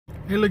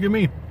Hey, look at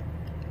me.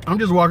 I'm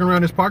just walking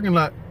around this parking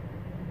lot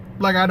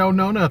like I don't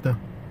know nothing.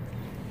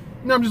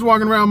 And I'm just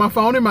walking around with my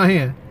phone in my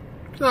hand.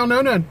 I don't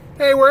know nothing.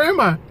 Hey, where am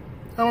I? I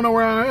don't know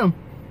where I am.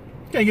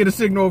 Can't get a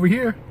signal over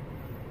here.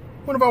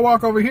 What if I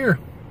walk over here?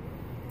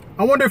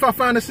 I wonder if I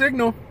find a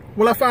signal,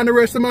 will I find the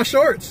rest of my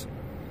shorts?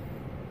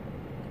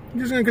 I'm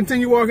just gonna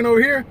continue walking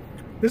over here.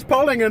 This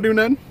pole ain't gonna do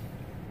nothing.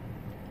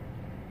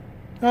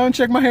 I done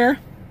check my hair.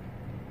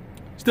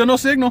 Still no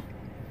signal.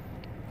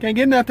 Can't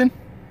get nothing.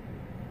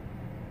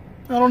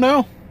 I don't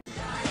know.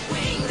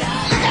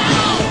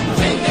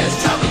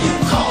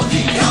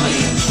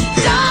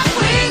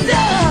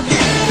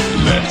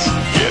 Let's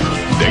get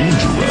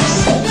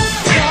dangerous.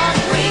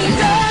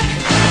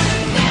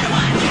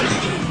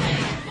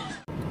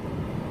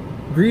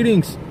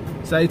 Greetings,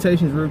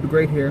 salutations, Rube the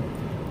Great here.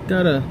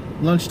 Got a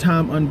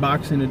lunchtime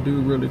unboxing to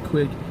do really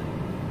quick.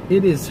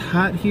 It is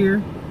hot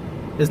here.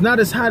 It's not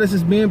as hot as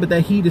it's been, but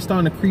that heat is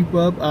starting to creep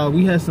up.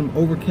 We had some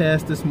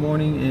overcast this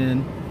morning,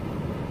 and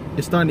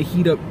it's starting to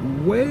heat up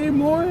way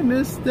more. And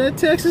that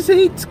Texas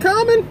heat's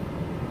coming.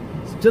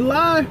 It's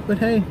July, but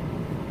hey,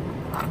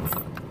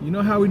 you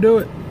know how we do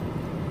it.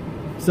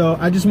 So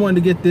I just wanted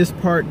to get this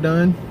part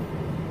done.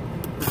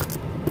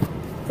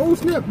 Oh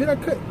snap, did I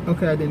cut?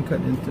 Okay, I didn't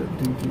cut into it.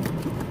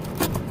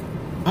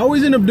 I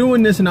always end up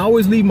doing this, and I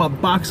always leave my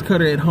box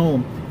cutter at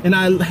home. And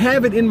I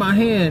have it in my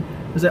hand.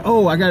 I was like,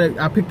 oh,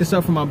 I picked this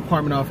up from my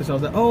apartment office. I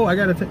was like, oh, I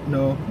gotta take,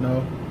 no.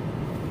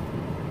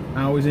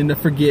 I always end up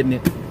forgetting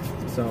it.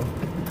 So,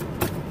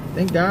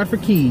 thank God for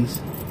keys.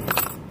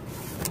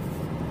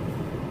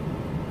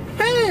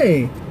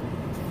 Hey!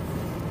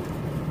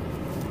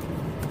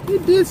 He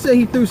did say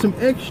he threw some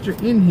extra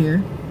in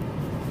here.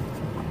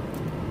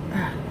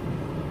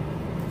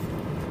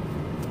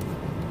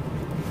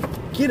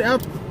 Get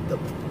out the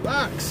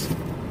box.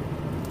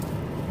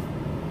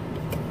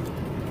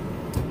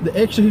 The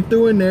extra he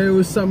threw in there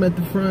was something at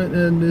the front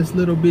and this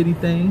little bitty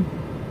thing.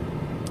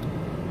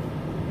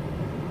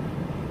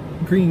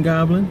 Green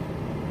Goblin.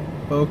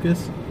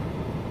 Focus.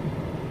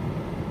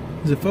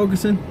 Is it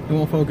focusing? It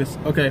won't focus.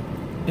 Okay.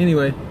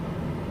 Anyway,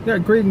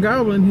 got Green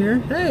Goblin here.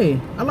 Hey,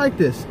 I like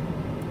this.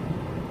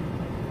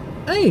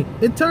 Hey,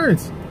 it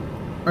turns.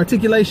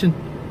 Articulation.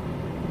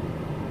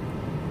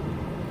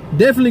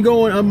 Definitely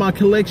going on my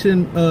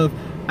collection of.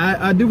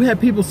 I do have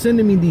people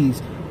sending me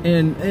these,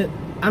 and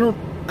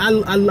I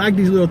like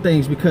these little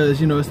things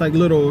because, you know, it's like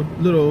little,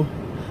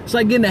 it's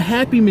like getting a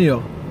Happy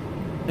Meal,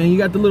 and you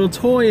got the little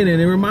toy in it.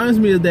 It reminds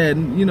me of that,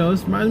 and, you know,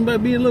 it reminds me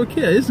of being a little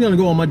kid. It's gonna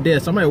go on my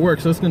desk. I'm at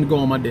work, so it's gonna go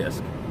on my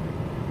desk.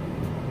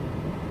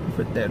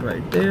 Put that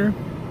right there.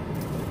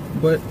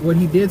 But what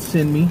he did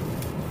send me.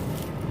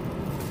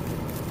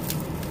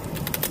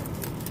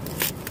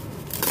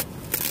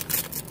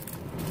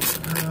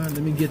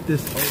 Let me get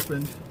this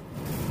opened.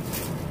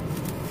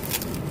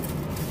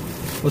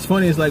 What's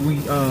funny is, like, we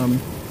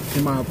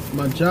in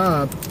my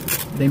job,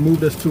 they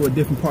moved us to a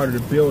different part of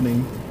the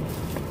building,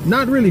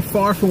 not really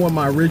far from what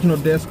my original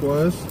desk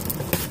was,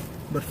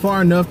 but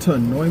far enough to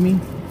annoy me.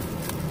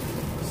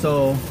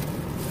 So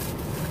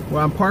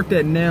where I'm parked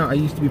at now, I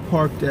used to be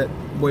parked at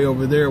way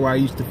over there where I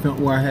used to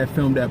film, where I had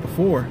filmed at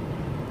before,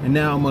 and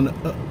now I'm on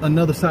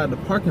another side of the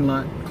parking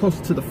lot,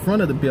 closer to the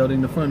front of the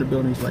building. The front of the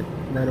building is like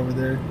right over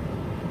there,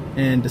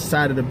 and the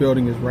side of the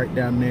building is right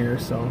down there.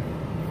 So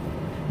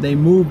they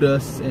moved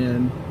us,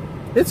 and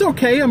it's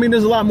okay. I mean,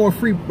 there's a lot more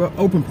free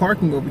open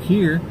parking over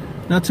here.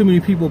 Not too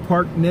many people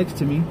park next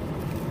to me.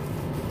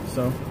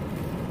 So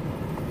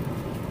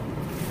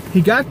he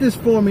got this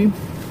for me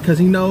because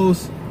he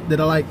knows that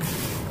I like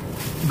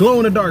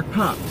glow-in-the-dark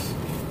pops,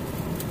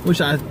 which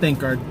I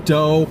think are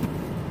dope.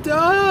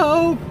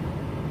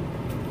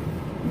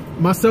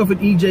 Myself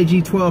and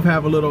EJG12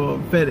 have a little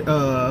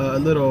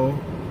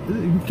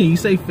can you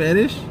say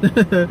fetish?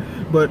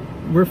 But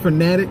we're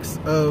fanatics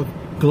of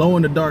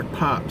glow-in-the-dark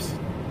pops.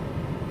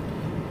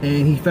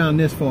 And he found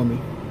this for me.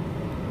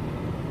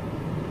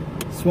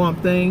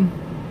 Swamp Thing.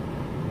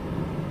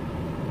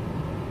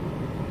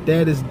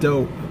 That is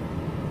dope.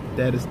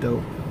 That is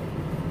dope.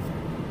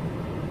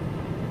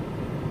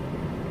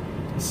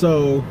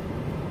 So,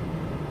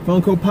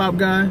 Funko Pop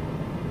guy,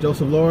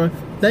 Joseph Laura,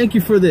 thank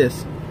you for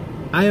this.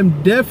 I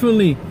am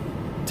definitely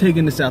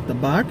taking this out the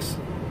box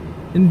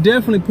and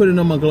definitely putting it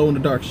on my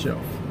glow-in-the-dark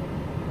shelf.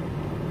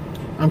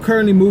 I'm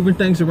currently moving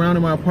things around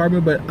in my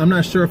apartment, but I'm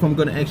not sure if I'm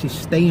going to actually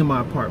stay in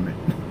my apartment.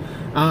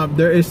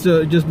 There is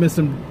just been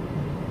some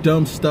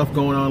dumb stuff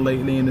going on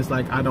lately, and it's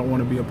like I don't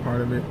want to be a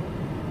part of it.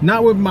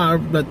 Not with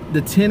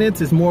the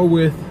tenants, it's more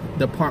with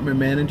the apartment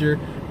manager.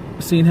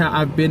 Seeing how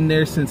I've been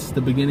there since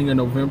the beginning of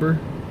November,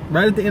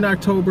 right at the end of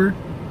October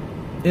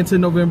into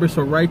November.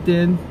 So right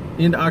then,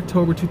 into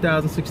October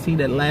 2016,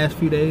 that last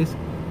few days,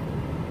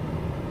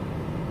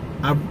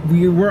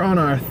 we were on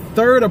our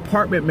third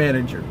apartment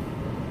manager.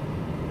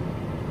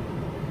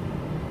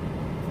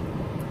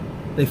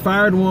 They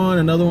fired one,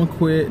 another one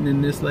quit, and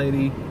then this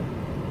lady,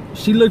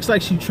 she looks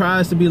like she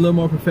tries to be a little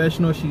more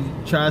professional. She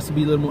tries to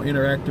be a little more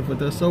interactive with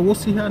us. So we'll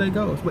see how that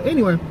goes. But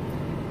anyway,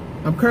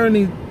 I'm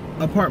currently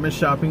apartment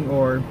shopping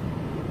or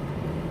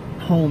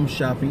home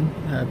shopping,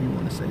 however you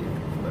want to say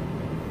it. But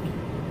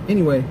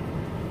anyway,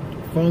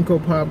 Funko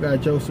Pop guy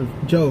Joseph.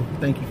 Joe,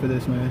 thank you for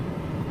this, man.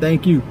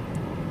 Thank you.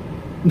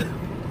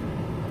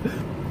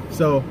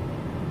 So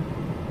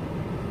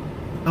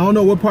I don't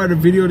know what part of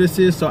the video this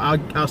is, so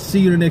I'll see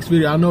you in the next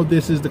video. I know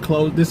this is the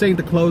close. This ain't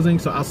the closing,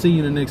 so I'll see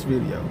you in the next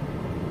video.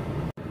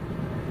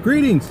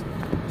 Greetings,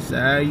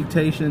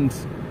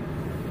 salutations.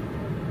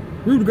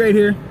 Rude Great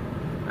here.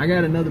 I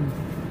got another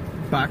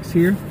box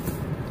here,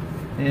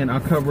 and I'll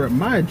cover up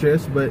my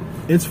address, but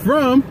it's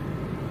from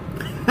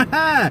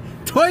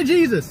Toy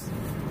Jesus.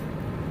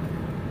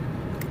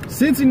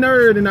 Cincy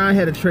Nerd and I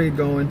had a trade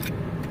going,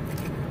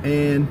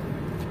 and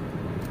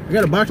I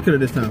got a box cutter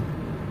this time.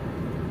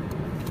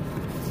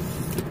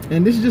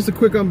 And this is just a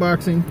quick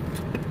unboxing.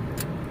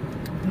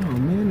 Oh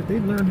man, if they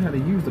learn how to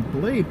use the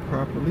blade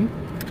properly.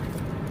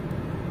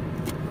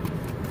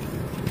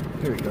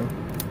 There we go.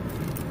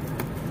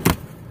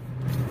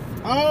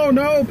 Oh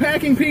no,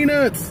 packing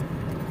peanuts!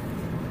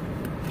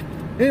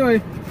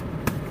 Anyway,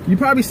 you've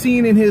probably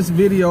seen in his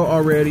video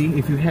already,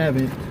 if you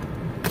haven't.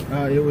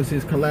 It was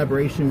his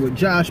collaboration with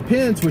Josh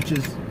Pence, which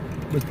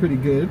was pretty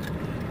good.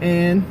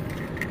 And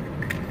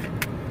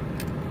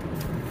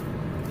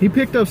he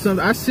picked up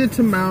something. I sent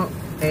him out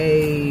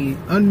a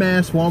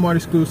unmasked Walmart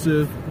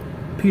exclusive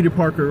Peter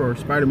Parker or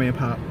Spider-Man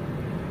pop,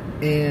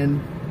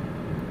 and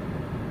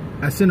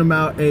I sent him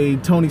out a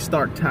Tony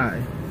Stark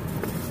tie.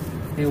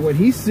 And what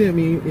he sent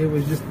me, it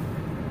was just,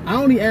 I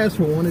only asked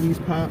for one of these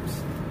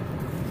pops,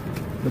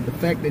 but the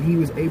fact that he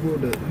was able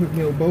to hook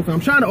me with both. I'm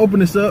trying to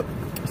open this up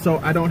so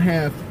I don't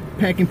have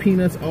packing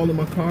peanuts all in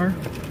my car.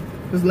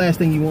 Because the last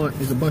thing you want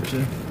is a bunch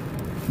of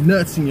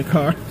nuts in your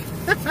car.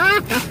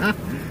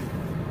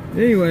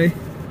 Anyway.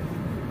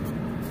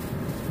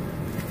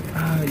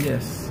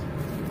 Yes.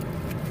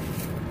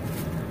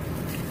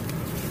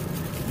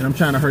 And I'm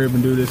trying to hurry up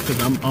and do this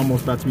because I'm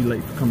almost about to be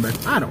late for coming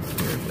back. I don't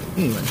care. But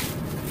anyway.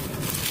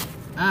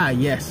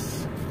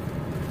 Yes.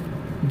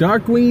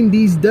 Darkwing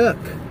D's Duck.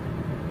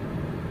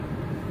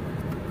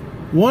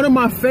 One of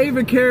my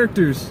favorite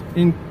characters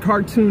in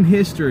cartoon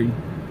history.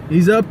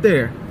 He's up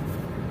there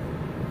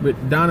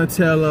with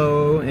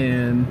Donatello,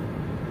 and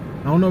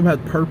I don't know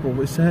about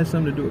purple. It has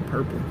something to do with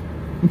purple.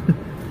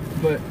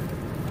 But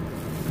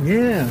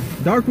yeah,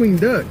 Darkwing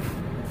Duck.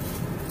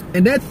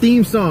 And that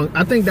theme song,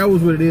 I think that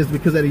was what it is,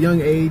 because at a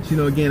young age, you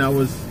know, again, I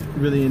was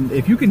really in,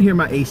 if you can hear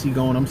my AC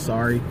going, I'm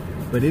sorry,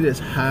 but it is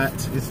hot.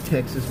 It's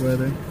Texas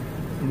weather.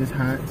 It is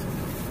hot.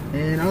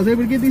 And I was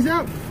able to get these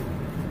out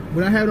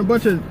without having a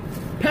bunch of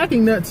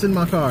packing nuts in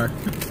my car.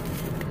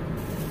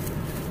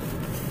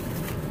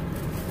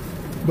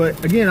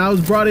 But again, I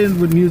was brought in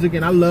with music,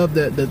 and I love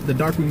the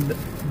Darkwing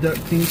Duck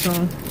theme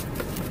song.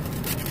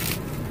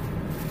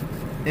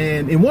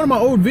 And in one of my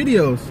old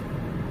videos,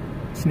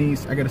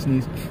 sneeze, I gotta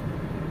sneeze.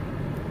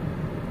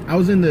 I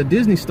was in the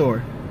Disney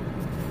store,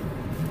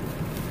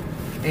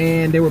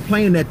 and they were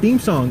playing that theme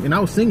song, and I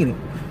was singing it.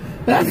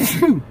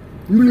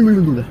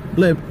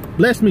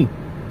 Bless me.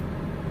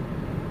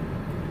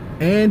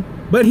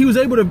 But he was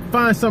able to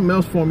find something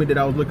else for me that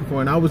I was looking for,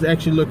 and I was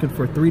actually looking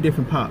for 3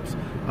 different pops.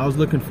 I was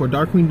looking for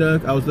Darkwing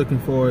Duck, I was looking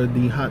for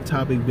the Hot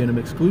Topic Venom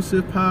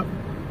exclusive pop,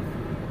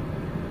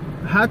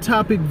 Hot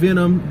Topic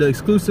Venom, the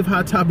exclusive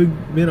Hot Topic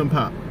Venom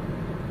pop,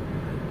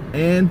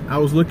 and I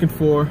was looking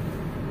for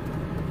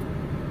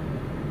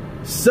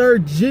Sir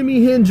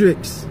Jimi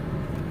Hendrix.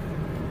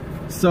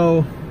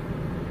 So,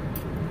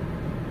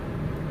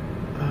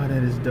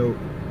 that is dope.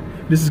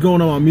 This is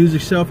going on my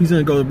music shelf. He's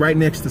gonna go right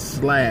next to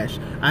Slash.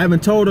 I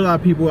haven't told a lot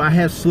of people I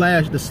have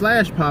the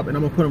Slash pop, and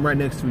I'm gonna put them right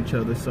next to each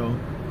other. So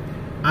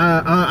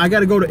I got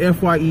to go to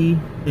FYE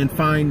and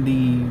find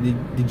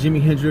the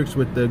Jimi Hendrix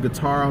with the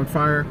guitar on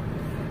fire,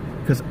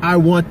 because I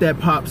want that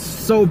pop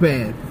so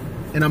bad.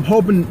 And I'm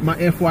hoping my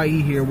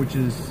FYE here, which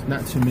is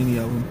not too many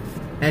of them,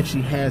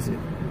 actually has it.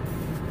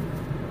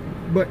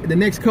 But the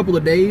next couple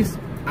of days,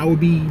 I won't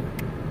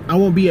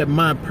be at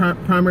my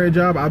primary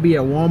job. I'll be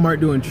at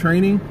Walmart doing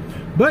training,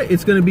 but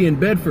it's going to be in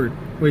Bedford,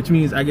 which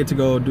means I get to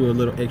go do a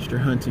little extra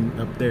hunting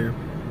up there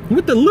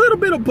with the little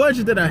bit of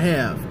budget that I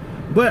have.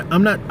 But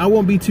I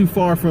won't be too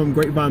far from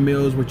Grapevine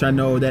Mills, which I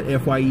know that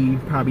FYE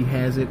probably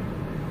has it,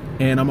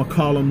 and I'm gonna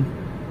call them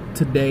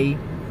today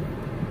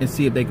and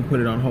see if they can put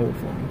it on hold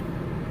for me.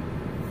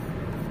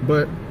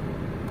 But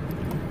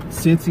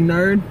Cincy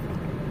Nerd,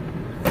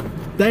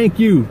 thank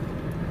you.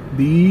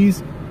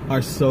 These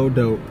are so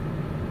dope.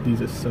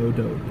 These are so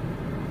dope.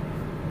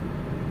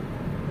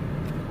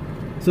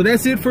 So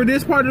that's it for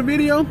this part of the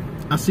video.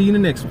 I'll see you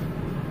in the next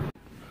one.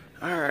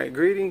 Alright,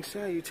 greetings,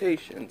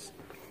 salutations.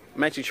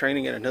 I'm actually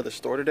training at another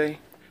store today,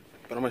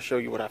 but I'm going to show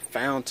you what I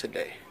found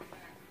today.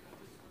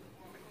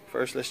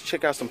 First, let's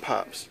check out some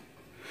pops.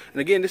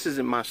 And again, this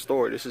isn't my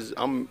store.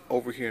 I'm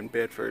over here in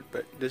Bedford,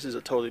 but this is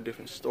a totally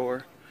different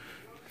store.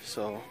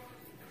 So,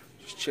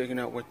 just checking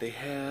out what they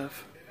have.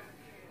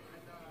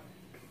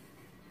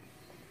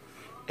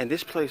 And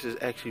this place is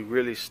actually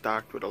really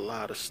stocked with a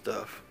lot of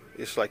stuff.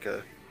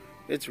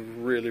 It's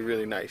really,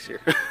 really nice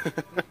here.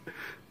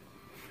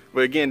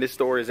 But again, this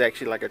store is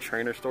actually like a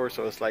trainer store,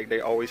 so it's like they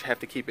always have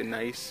to keep it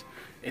nice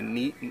and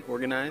neat and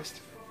organized,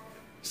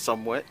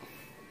 somewhat.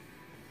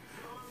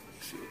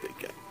 Let's see what they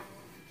got.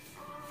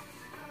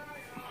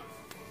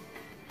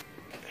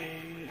 8,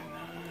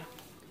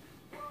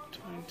 9,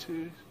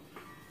 22.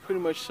 Pretty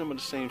much some of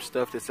the same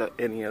stuff that's at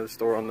any other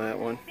store on that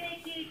one. And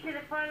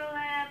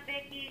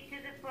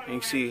you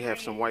can see you have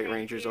some White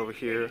Rangers over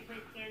here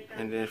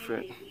and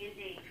different.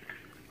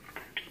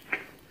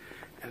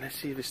 And let's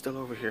see if it's still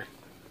over here.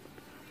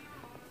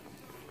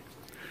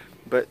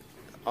 But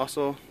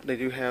also they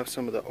do have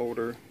some of the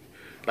older,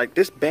 like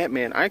this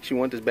Batman. I actually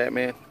want this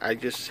Batman. I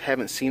just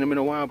haven't seen them in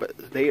a while, but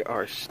they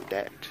are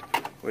stacked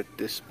with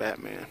this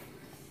Batman.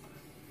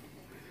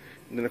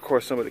 And then of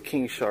course some of the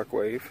King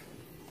Sharkwave.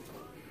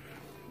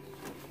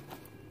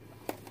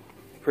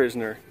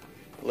 Prisoner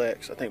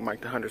Lex. I think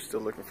Mike the Hunter's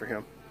still looking for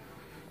him.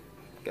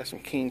 Got some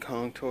King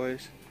Kong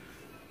toys.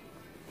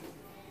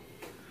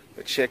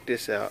 But check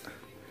this out.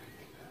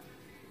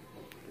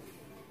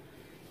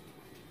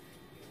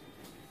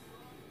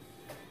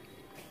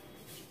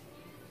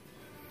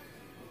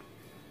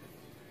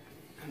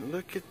 And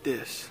look at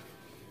this.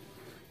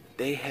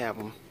 They have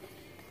them.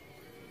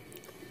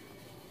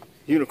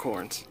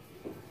 Unicorns.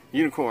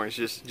 Unicorns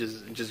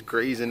just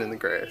grazing in the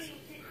grass.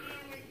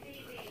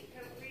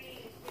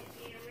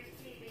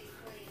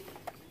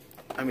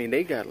 I mean,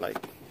 they got like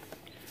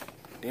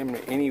damn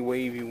near any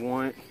wave you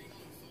want.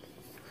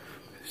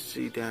 Let's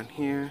see down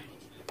here.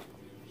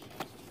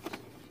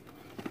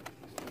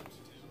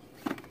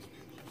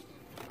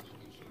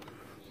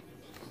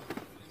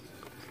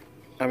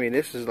 I mean,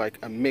 this is like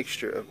a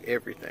mixture of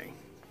everything.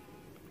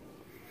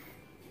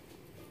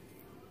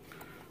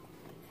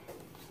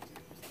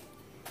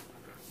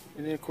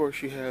 And then of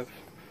course you have,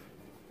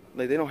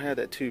 like, they don't have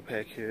that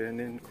 2-pack here. And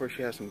then of course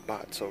you have some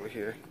bots over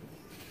here.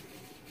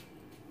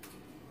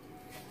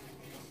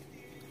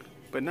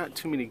 But not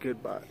too many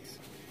good bots.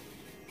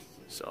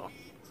 So,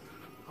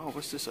 oh,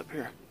 what's this up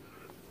here?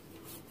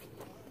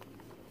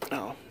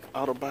 Oh,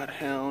 Autobot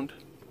Hound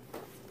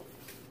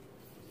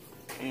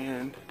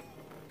and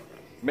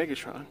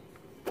Megatron.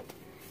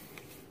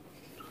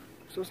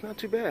 So it's not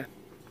too bad.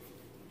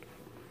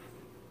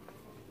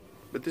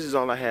 But this is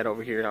all I had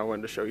over here. I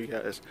wanted to show you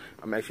guys.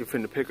 I'm actually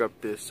finna pick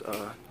up this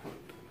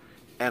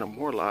Adam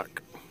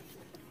Warlock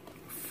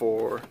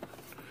for.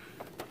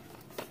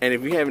 And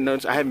if you haven't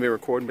noticed, I haven't been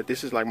recording, but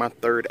this is like my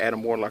 3rd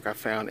Adam Warlock I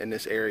found in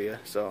this area.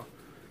 So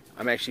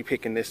I'm actually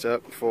picking this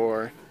up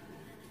for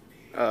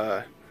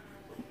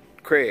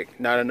Craig,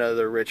 Not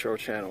Another Retro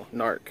Channel,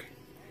 Narc.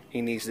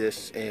 He needs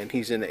this and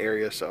he's in the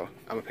area, so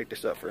I'm gonna pick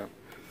this up for him.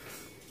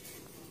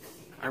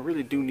 I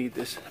really do need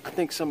this. I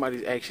think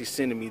somebody's actually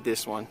sending me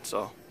this one,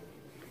 so.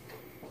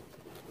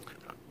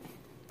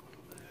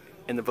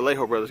 And the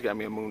Vallejo brothers got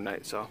me a Moon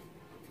Knight, so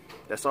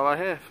that's all I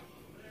have.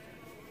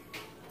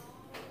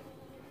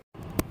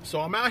 So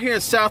I'm out here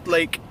in South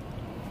Lake,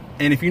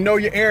 and if you know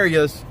your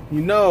areas,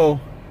 you know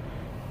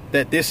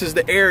that this is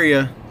the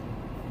area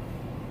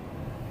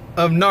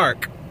of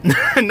Narc.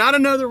 Not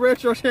Another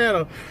Retro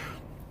Channel.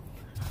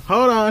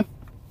 Hold on.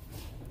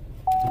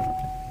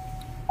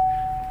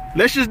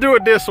 Let's just do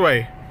it this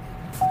way.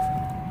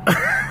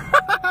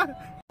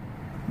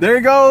 There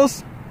he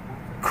goes.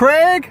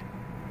 Craig,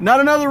 Not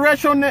Another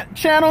Retro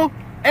Channel,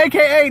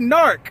 aka Narc.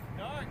 Narc,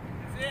 that's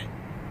it.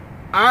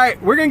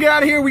 Alright, we're gonna get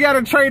out of here. We got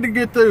a trade to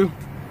get through.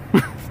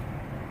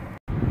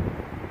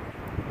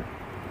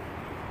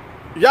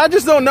 Y'all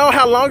just don't know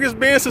how long it's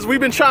been since we've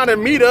been trying to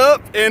meet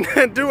up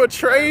and do a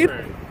trade.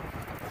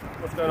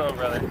 What's going on,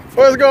 brother?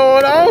 What's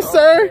going on,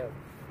 sir?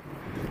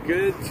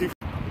 Good to...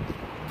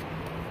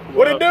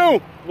 What it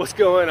do? What's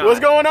going on? What's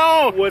going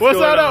on? What's What's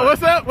going up? on?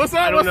 What's up? What's up?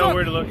 I don't What's know up?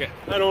 where to look at.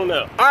 I don't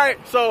know.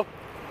 Alright, so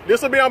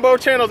this will be on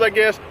both channels, I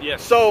guess.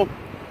 Yes. So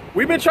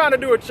we've been trying to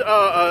do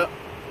a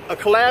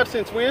collab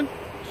since when?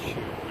 Shoot.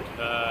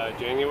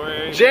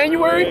 January?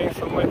 January?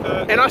 Something like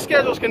that. And our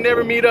schedules can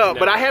never meet up. No.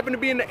 But I happened to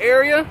be in the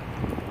area,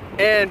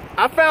 and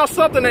I found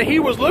something that he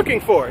was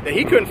looking for that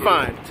he couldn't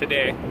find.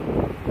 Today.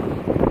 Boom.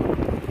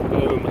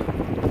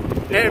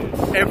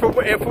 And for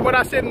what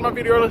I said in my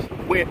video,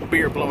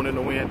 beard blowing in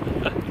the wind.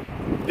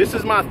 This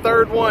is my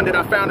 3rd one that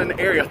I found in the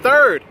area.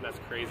 3rd. That's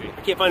crazy.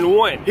 I can't find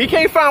one. He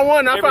can't find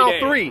one. I Every found day.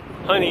 3.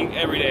 Hunting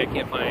every day. I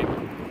can't find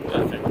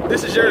nothing.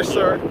 This is yours,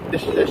 sir.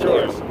 This is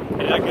yours.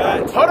 And I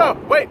got... Hold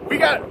on. Wait. We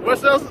got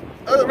what's else?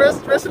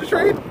 Rest of the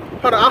trade.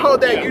 Hold on. I'll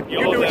hold that. Yeah,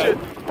 you hold do what that. you.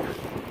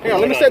 Hang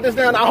on. Let me set this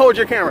down. I'll hold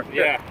your camera.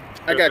 Yeah.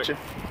 I got you.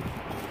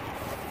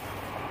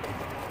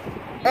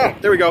 Oh,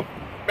 there we go.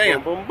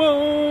 Bam. Boom, boom,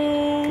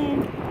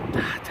 boom.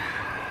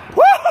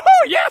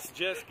 Woohoo! Yes.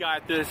 Just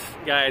got this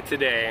guy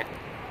today.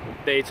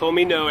 They told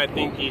me no at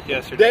Think Geek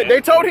yesterday.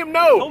 They told him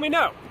no. told me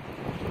no.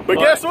 But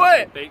guess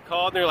what? They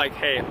called and they're like,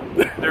 hey,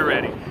 they're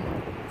ready.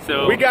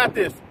 So We got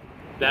this.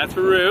 that's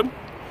for Rube.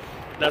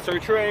 That's our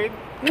trade.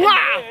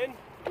 Mwah! And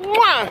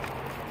Mwah!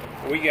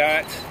 then we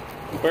got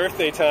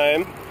birthday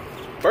time.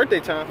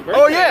 Birthday time. Birthday,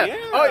 Oh yeah. yeah.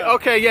 Oh,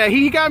 okay. Yeah.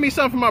 He got me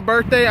something for my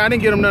birthday. I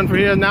didn't get him nothing for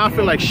his. Now I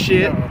feel like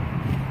shit.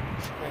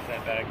 Where's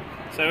that bag?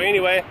 So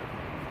anyway,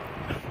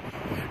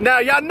 Now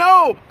y'all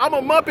know I'm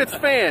a Muppets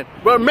fan,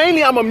 but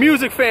mainly I'm a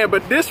music fan.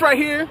 But this right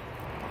here,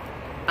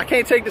 I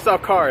can't take this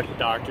off card.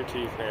 Dr.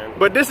 Teeth, man.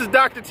 But this is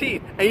Dr.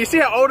 Teeth, and you see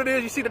how old it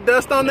is? You see the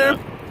dust on there?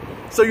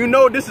 So you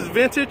know this is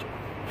vintage.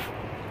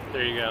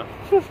 There you go.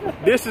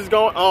 This is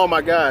going. Oh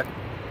my God,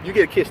 you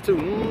get a kiss too.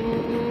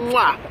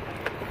 Mwah.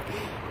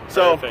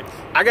 So Perfect.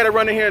 I gotta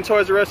run in here and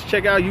Toys R Us to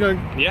check out. You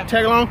gonna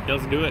tag along?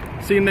 Let's do it.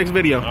 See you in the next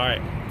video. All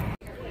right.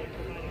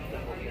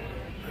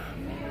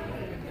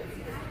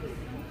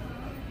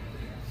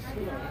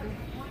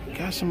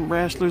 Got some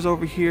wrestlers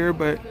over here,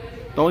 but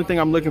the only thing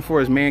I'm looking for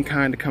is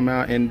Mankind to come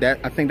out, and that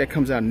I think that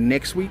comes out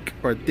next week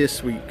or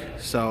this week.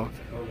 So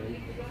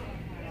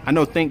I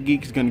know Think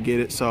Geek is gonna get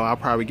it, so I'll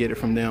probably get it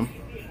from them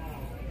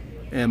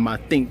and my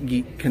Think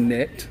Geek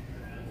Connect.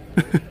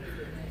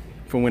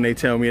 From when they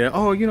tell me that,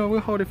 oh, you know,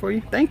 we'll hold it for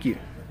you. Thank you.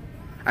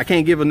 I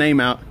can't give a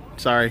name out.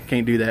 Sorry,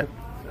 can't do that.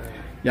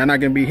 Y'all not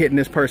gonna be hitting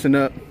this person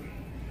up.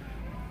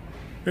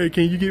 Hey,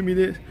 can you get me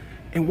this?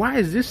 And why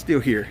is this still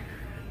here?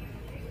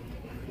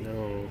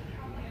 No.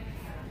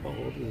 How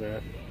old is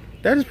that?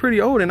 That is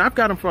pretty old, and I've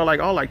got them for like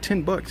all like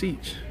 10 bucks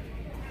each.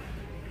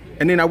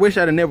 And then I wish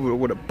I'd never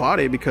would have bought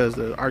it because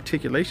the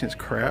articulation's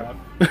crap.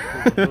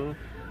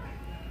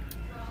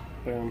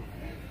 Boom.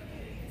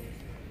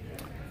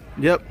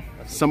 Yep,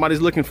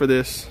 somebody's looking for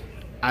this.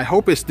 I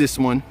hope it's this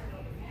one,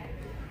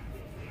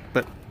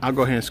 but I'll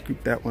go ahead and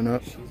scoop that one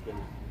up. She's been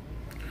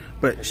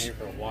But here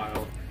for a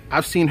while.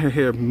 I've seen her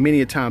here many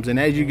a times, and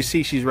as you can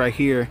see, she's right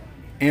here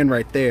and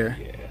right there.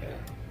 Yeah.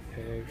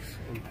 Pegs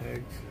and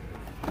pegs.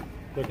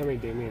 Look how many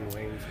Damian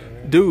Waynes are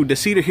there. Dude, the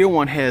Cedar Hill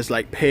one has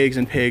like pegs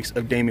and pegs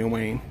of Damian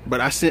Wayne,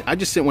 but I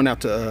just sent one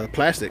out to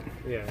Plastic.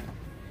 Yeah.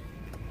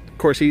 Of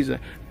course,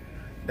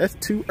 that's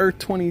 2 Earth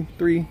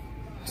 23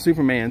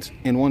 Supermans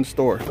in one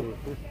store.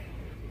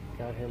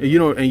 Got him.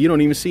 And you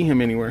don't even see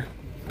him anywhere.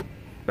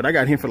 But I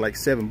got him for like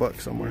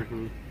 $7 somewhere.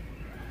 And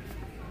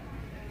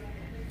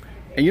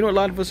you know what a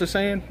lot of us are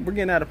saying? We're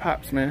getting out of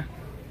Pops, man.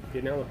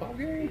 Getting out of the pop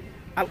game?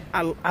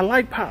 I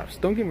like Pops.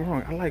 Don't get me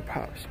wrong. I like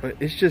Pops, but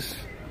it's just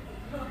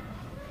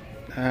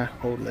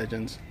old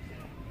legends.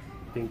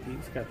 I think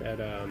he's got that.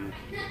 There's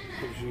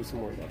you some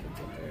more weapons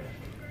up there.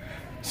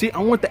 See, I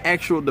want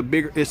the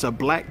bigger. It's the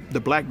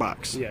black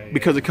box. Yeah.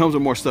 Because it comes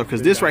with more stuff.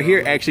 Because this right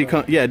here actually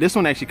comes. Yeah, this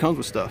one actually comes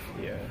with stuff.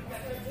 Yeah.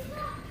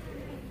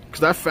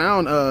 Because I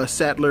found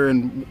Sattler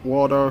and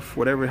Waldorf,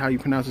 whatever how you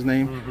pronounce his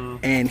name,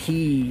 and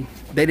they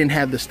didn't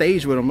have the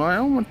stage with him. I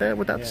don't want that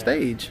without the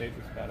stage. Stage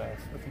was badass.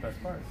 That's the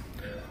best part.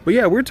 But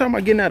yeah, we're talking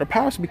about getting out of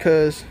Pops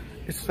because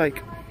it's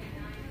like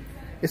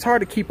it's hard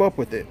to keep up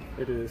with it.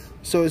 It is.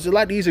 So it's a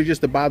lot easier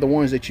just to buy the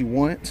ones that you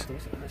want.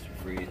 Those are Mr.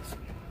 Freeze.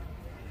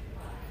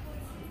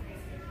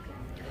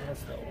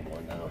 That's the old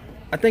one now.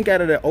 I think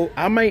out of the old,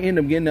 I might end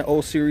up getting the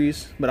old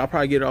series, but I'll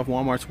probably get it off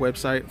Walmart's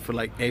website for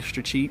like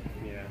extra cheap.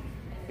 Yeah.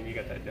 And you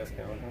got that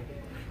discount, huh?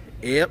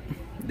 Yep,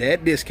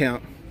 that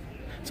discount.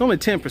 It's only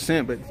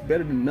 10%, but it's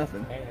better than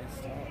nothing. Hey, that's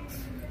tax.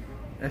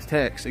 That's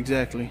tax,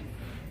 exactly.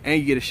 And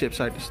you get a ship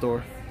site to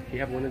store. You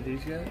have one of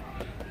these yet?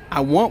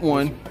 I want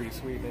one. Pretty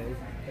sweet, man.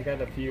 I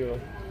got a few.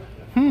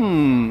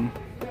 No,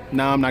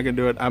 I'm not gonna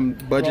do it. I'm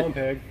budget. Wrong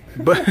peg.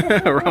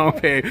 But wrong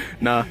peg.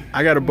 Nah,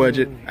 I got a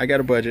budget. I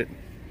got a budget.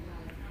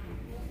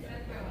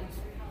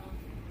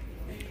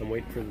 I'm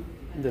waiting for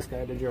this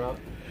guy to drop.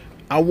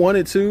 I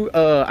wanted to.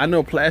 I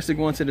know Plastic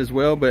wants it as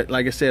well, but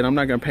like I said, I'm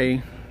not gonna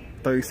pay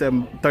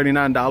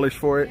 $39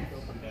 for it.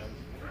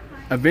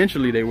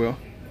 Eventually, they will.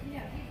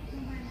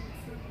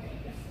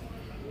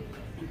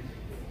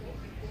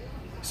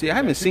 See, I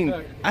haven't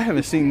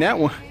seen that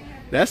one.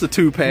 That's a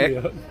 2-pack.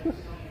 Yeah.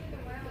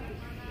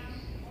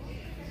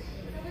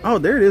 Oh,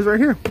 there it is right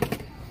here.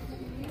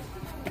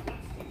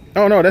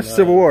 Oh no, that's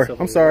Civil War.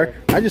 I'm sorry.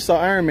 I just saw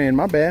Iron Man.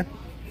 My bad.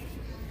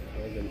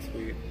 That would have been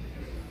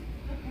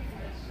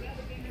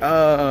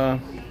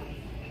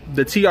sweet.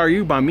 The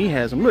TRU by me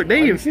has them. Look,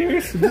 they even.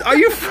 Serious? Are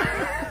you? Dude,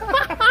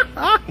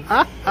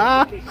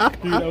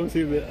 I was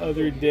here the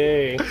other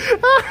day.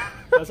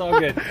 That's all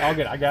good. All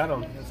good. I got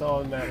them. That's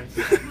all that matters.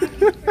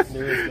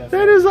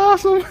 That is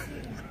awesome.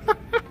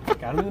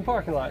 Got them in the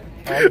parking lot.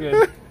 All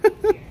good.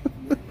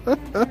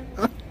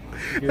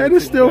 That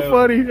is still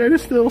funny. That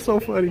is still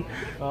so funny.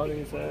 Oh,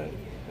 there's that.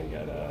 They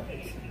got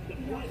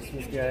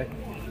this guy.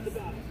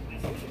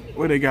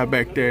 What they got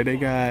back there? They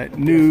got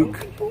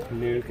Nuke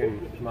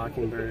and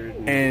Mockingbird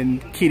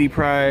and Kitty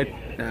Pryde.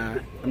 Nah,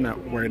 I'm not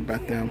worried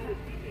about them.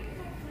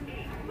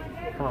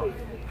 Huh.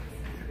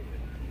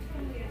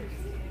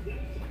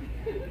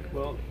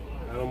 Well,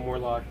 Adam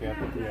Warlock,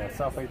 yeah,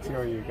 South Lake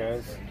TRU,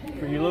 guys.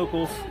 For you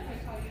locals.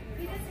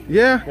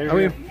 Yeah, I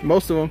mean,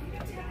 most of them.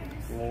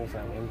 There's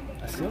that one.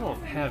 I still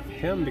don't have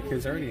him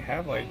because I already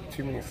have like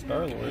too many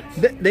Star-Lords.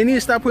 They need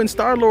to stop putting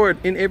Star-Lord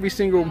in every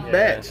single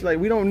batch. Like,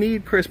 we don't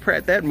need Chris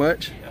Pratt that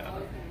much. Yeah.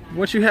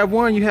 Once you have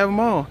one, you have them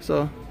all.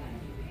 So,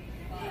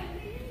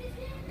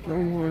 no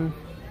more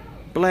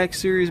Black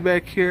Series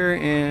back here,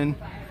 and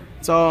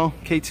it's all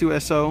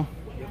K2SO.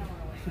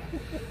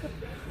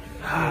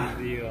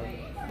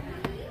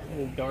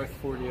 The Darth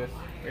 40th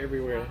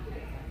everywhere.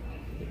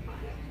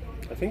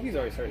 I think he's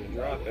already starting to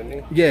drop, isn't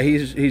he? Yeah,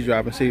 he's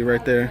dropping. See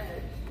right there.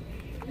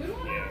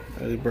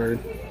 There's a bird,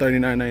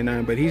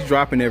 $39.99, but he's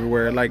dropping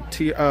everywhere. Like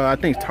I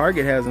think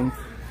Target has them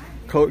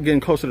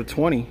getting closer to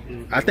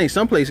 20. I think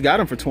someplace got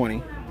them for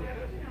 20.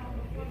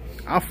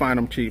 I'll find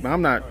them cheap.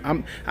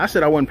 I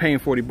said I wasn't paying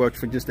 $40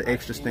 for just the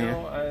extra stand. You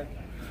know,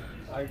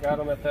 I got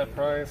them at that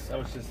price. I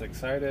was just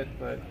excited,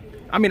 but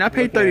I mean, I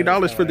paid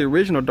 $30 for the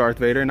original Darth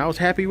Vader, and I was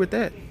happy with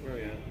that. Oh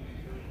yeah.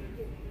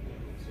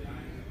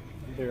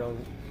 They're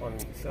on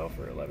sale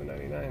for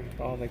 $11.99.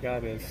 All they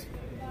got is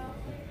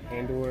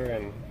Andor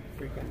and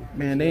freaking.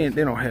 Man, they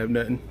don't have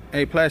nothing.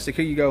 Hey, plastic,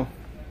 here you go.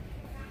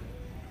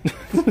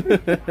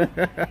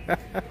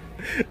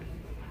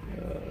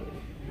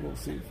 We'll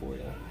see for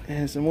you.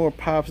 And some more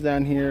pops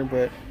down here,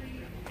 but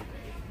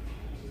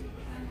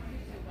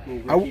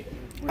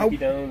Ricky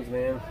Dones,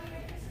 man.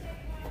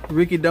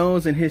 Ricky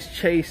Dones and his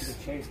chase.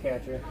 The chase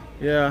catcher.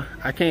 Yeah,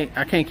 I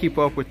can't keep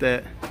up with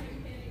that.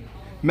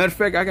 Matter of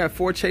fact, I got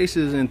 4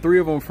 chases and 3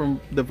 of them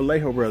from the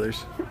Vallejo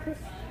brothers.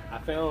 I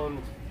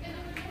found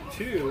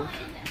 2.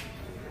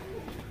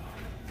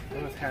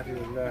 I was happy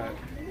with that.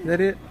 Is that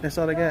it? That's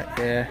all they got?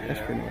 Yeah, that's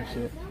pretty much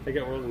it. They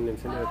got World of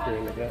Nintendo up here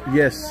in the gut.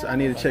 Yes, I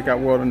need to check out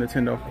World of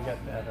Nintendo. I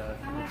got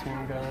that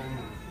machine gun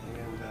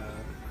and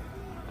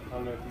I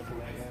don't know if you can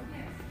that yet.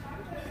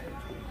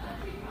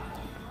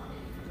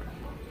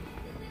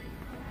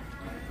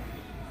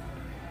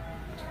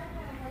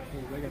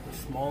 They got the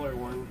smaller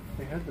one.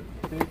 They had the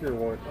bigger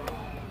one.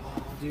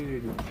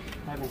 Dude,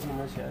 I haven't seen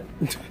this yet.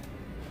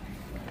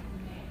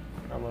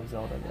 I love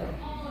Zelda though.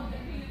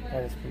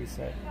 That is pretty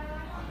sick.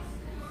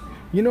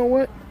 You know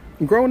what?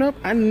 Growing up,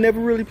 I never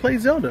really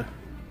played Zelda.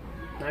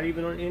 Not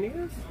even on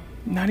NES?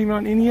 Not even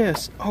on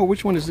NES. Oh,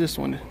 which one is this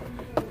one?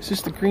 Is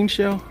this the green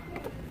shell?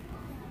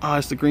 Oh,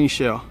 it's the green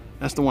shell.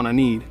 That's the one I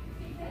need.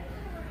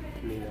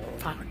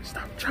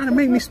 Stop trying to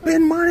make me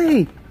spend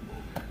money.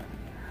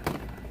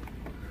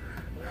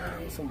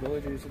 Some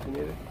villagers if you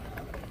need it.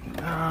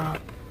 Nah,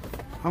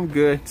 I'm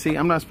good. See,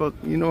 I'm not supposed.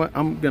 You know what?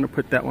 I'm gonna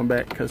put that one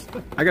back because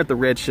I got the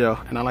red shell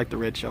and I like the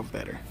red shell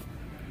better.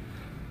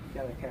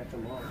 Gotta catch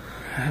them all.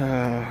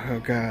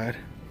 Oh God.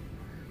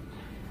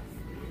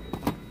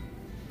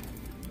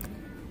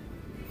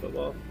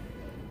 Football.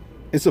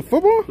 It's a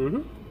football?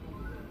 Mm-hmm.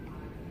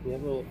 Yeah,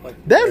 little, like,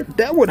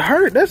 that would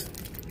hurt. That's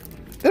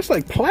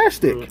like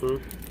plastic.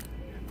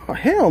 Mm-hmm. Oh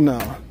hell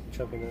no.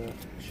 Chopping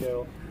a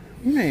shell.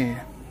 Man.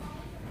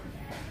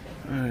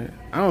 Alright.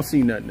 I don't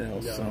see nothing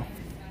else, No. so.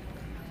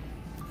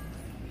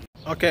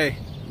 Okay,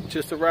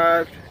 just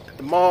arrived at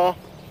the mall.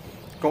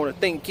 Going to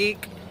Think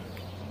Geek.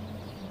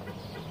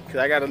 Cause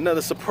I got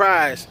another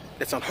surprise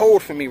that's on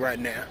hold for me right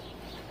now.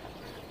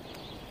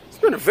 It's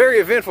been a very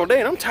eventful day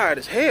and I'm tired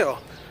as hell.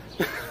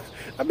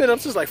 I've been up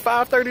since like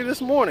 5:30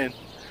 this morning.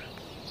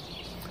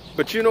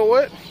 But you know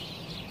what?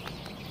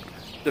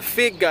 The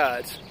fig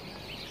gods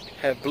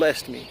have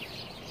blessed me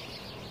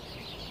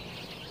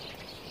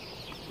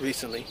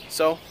recently.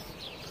 So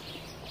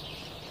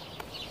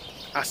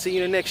I'll see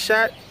you in the next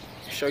shot.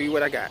 Show you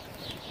what I got.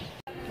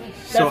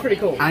 That's pretty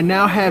cool. I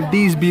now have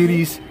these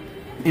beauties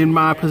in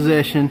my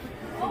possession.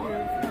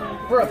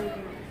 Bro,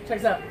 check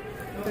this out.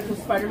 There's some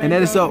Spider-Man And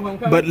that is so.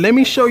 But let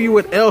me show you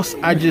what else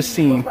I just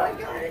seen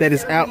that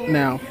is out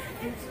now.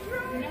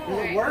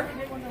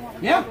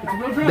 Yeah, it's a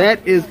real drum.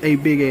 That is a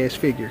big ass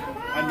figure.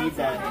 I need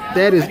that.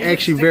 That is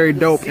actually very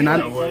dope, and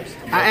I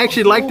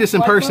actually like this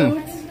in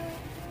person.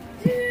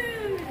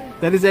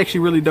 That is actually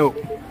really dope.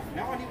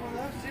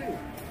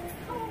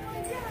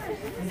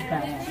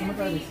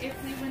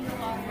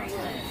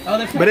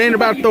 But it ain't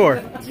about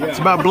Thor. It's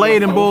about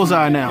Blade and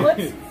Bullseye now.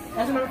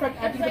 As a matter of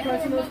fact, after you get the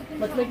price on those,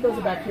 let's make those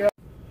a back here.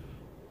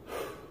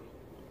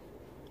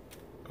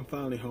 I'm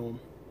finally home.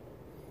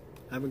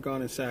 I haven't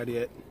gone inside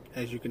yet,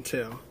 as you can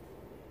tell.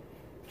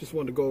 Just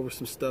wanted to go over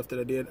some stuff that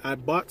I did. I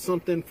bought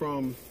something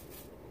from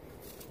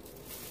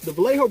the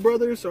Vallejo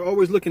brothers. Are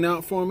always looking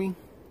out for me,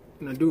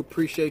 and I do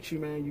appreciate you,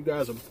 man. You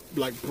guys are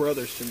like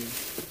brothers to me.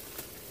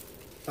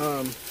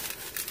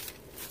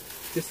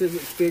 This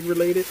isn't fig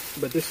related,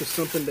 but this is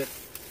something that.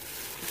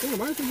 Damn,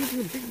 why is it giving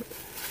me a big?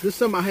 This is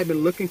something I had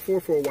been looking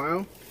for a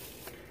while,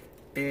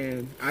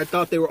 and I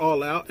thought they were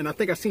all out. And I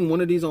think I seen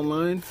one of these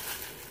online,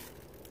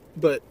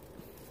 but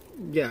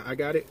yeah, I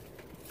got it.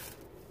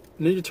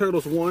 Ninja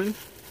Turtles 1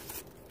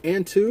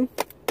 and 2,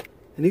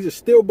 and these are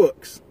steel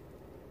books.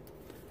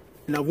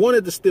 And I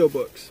wanted the steel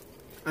books.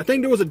 I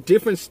think there was a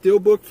different steel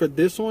book for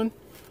this one,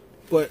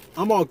 but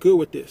I'm all good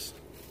with this.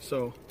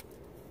 So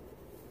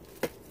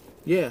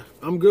yeah,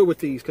 I'm good with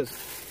these because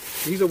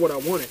these are what I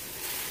wanted.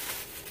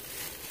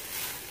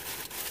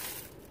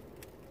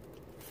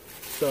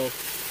 So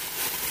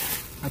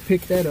I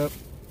picked that up.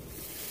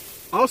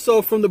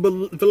 Also from the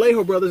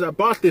Vallejo brothers, I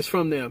bought this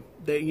from them.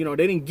 They, you know,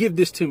 they didn't give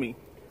this to me.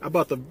 I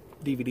bought the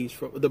DVDs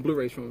from the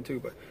Blu-rays from them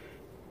too,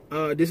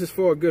 but this is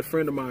for a good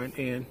friend of mine,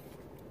 and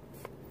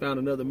found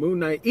another Moon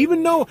Knight.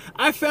 Even though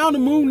I found a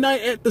Moon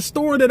Knight at the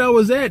store that I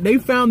was at, they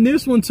found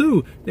this one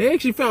too. They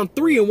actually found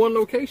 3 in one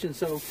location.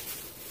 So,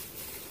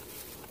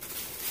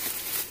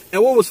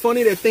 and what was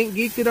funny, that Think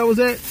Geek that I was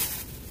at,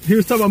 He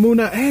was talking about Moon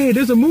Knight. Hey,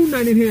 there's a Moon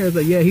Knight in here. I was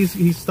like, yeah,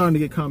 he's starting to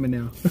get common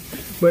now.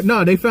 But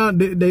no, they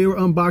were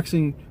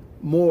unboxing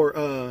more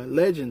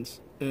Legends,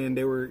 and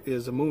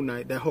is a Moon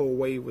Knight. That whole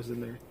wave was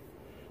in there.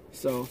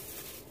 So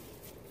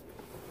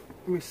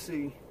let me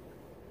see.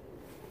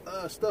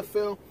 Stuff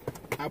fell.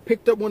 I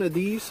picked up one of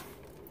these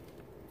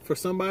for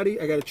somebody.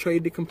 I got a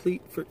trade to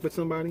complete with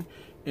somebody,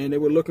 and they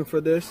were looking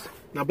for this.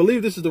 And I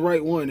believe this is the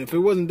right one. If it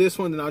wasn't this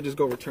one, then I'll just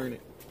go return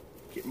it.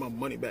 Get my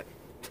money back.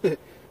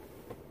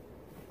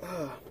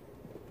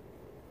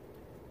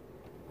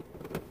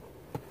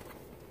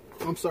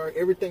 I'm sorry,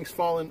 everything's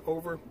falling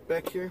over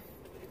back here.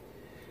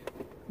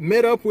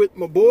 Met up with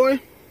my boy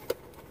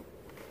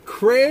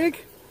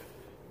Craig,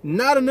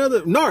 not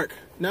another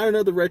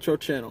retro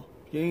channel.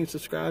 If you ain't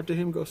subscribed to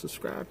him, go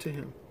subscribe to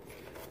him.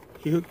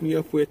 He hooked me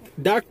up with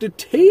Dr.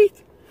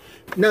 Teeth.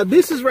 Now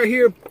this is right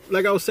here,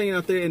 like I was saying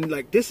out there, and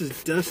like this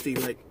is dusty.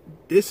 Like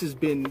this is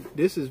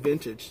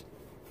vintage.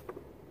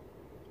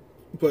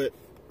 But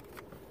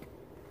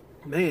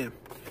man,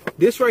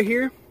 this right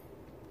here,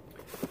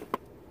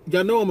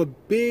 y'all know I'm a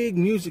big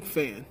music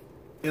fan,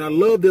 and I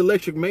love the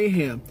Electric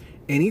Mayhem.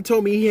 And he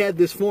told me he had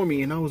this for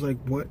me, and I was like,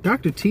 "What,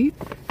 Dr. Teeth?"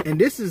 And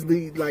this is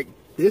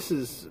this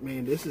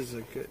is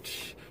a good.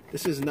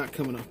 This is not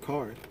coming off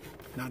card,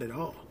 not at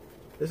all.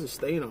 This is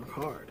staying on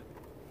card.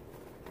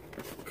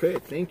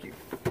 Craig, thank you.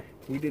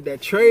 We did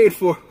that trade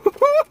for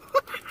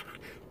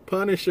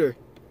Punisher.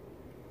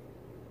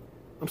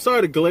 I'm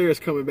sorry the glare is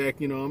coming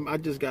back. You know, I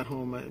just got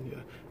home,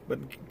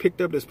 but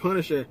picked up this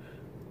Punisher.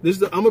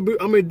 I'm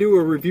gonna do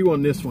a review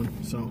on this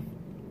one. So,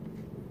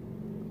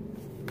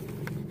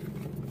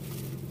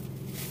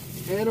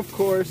 and of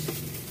course,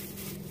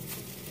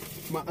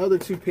 my other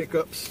two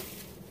pickups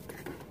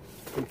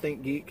from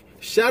Think Geek.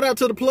 Shout out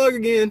to the plug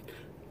again.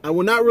 I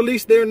will not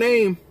release their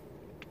name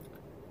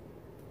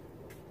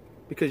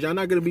because y'all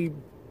not gonna be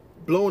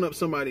blowing up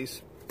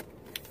somebody's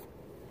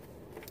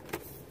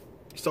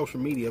social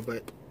media,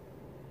 but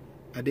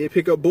I did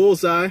pick up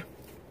Bullseye.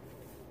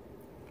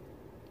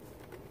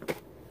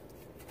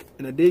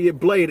 And I did get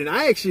Blade, and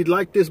I actually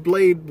like this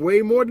Blade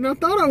way more than I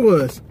thought I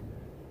was.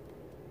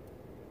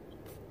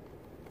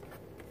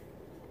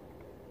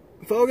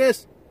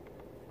 Focus.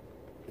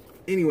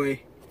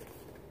 Anyway,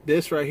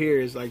 this right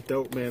here is like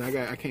dope, man.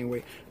 I can't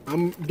wait.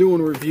 I'm doing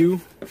a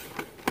review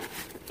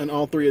on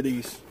all three of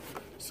these.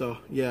 So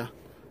yeah,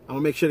 I'm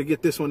gonna make sure to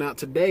get this one out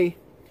today.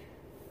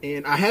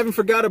 And I haven't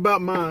forgot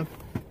about my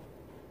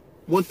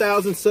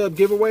 1,000 sub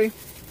giveaway.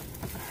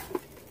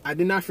 I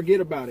did not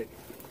forget about it.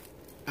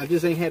 I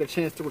just ain't had a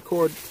chance to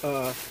record.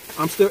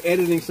 I'm still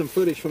editing some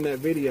footage from that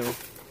video,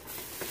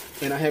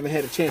 and I haven't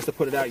had a chance to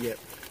put it out yet.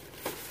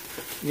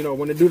 You know,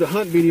 when I do the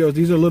hunt videos,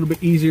 these are a little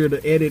bit easier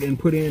to edit and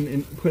put in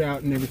and put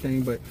out and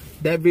everything. But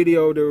that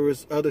video, there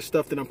was other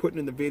stuff that I'm putting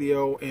in the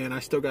video, and I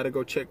still got to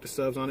go check the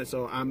subs on it.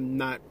 So I'm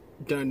not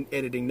done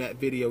editing that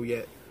video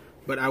yet,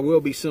 but I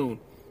will be soon.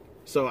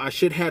 So I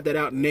should have that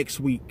out next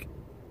week.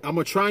 I'm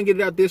gonna try and get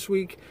it out this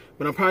week,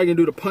 but I'm probably gonna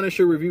do the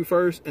Punisher review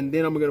first, and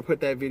then I'm gonna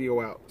put that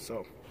video out.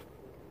 So,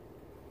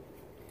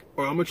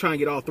 or I'm gonna try and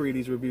get all three of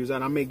these reviews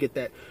out. I may get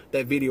that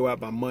video out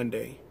by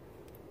Monday,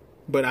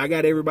 but I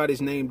got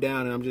everybody's name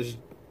down, and I'm just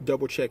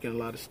double checking a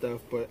lot of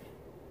stuff. But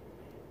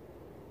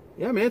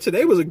yeah, man,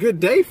 today was a good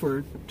day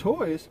for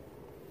toys.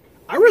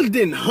 I really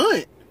didn't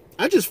hunt.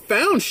 I just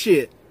found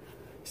shit.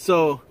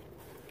 So,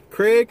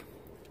 Craig,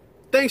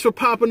 thanks for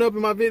popping up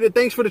in my video.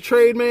 Thanks for the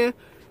trade, man.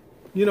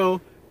 You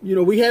know,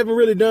 we haven't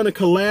really done a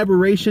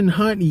collaboration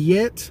hunt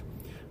yet,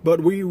 but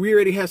we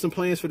already have some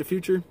plans for the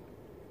future,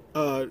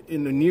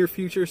 in the near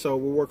future. So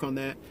we'll work on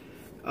that.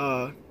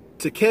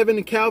 To Kevin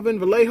and Calvin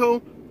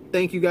Vallejo,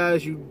 thank you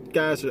guys. You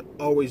guys are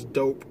always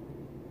dope.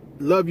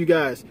 Love you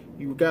guys.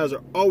 You guys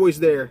are always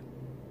there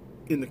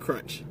in the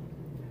crunch.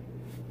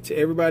 To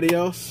everybody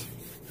else,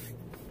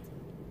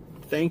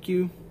 thank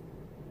you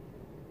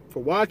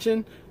for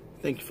watching.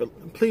 Thank you for,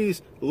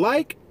 please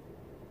like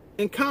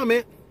and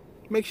comment.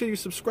 Make sure you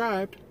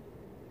subscribed.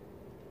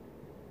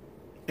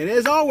 And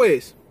as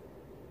always,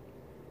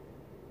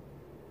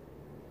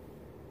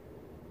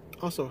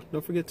 also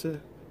don't forget to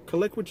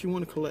collect what you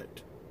want to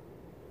collect.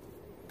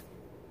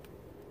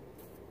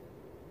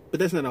 But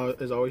that's not all,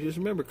 as always. Just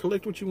remember,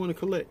 collect what you want to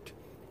collect.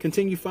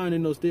 Continue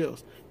finding those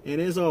deals. And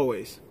as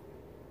always,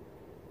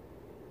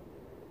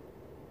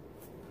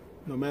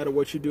 no matter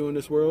what you do in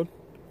this world,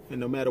 and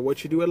no matter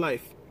what you do in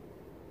life,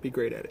 be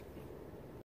great at it.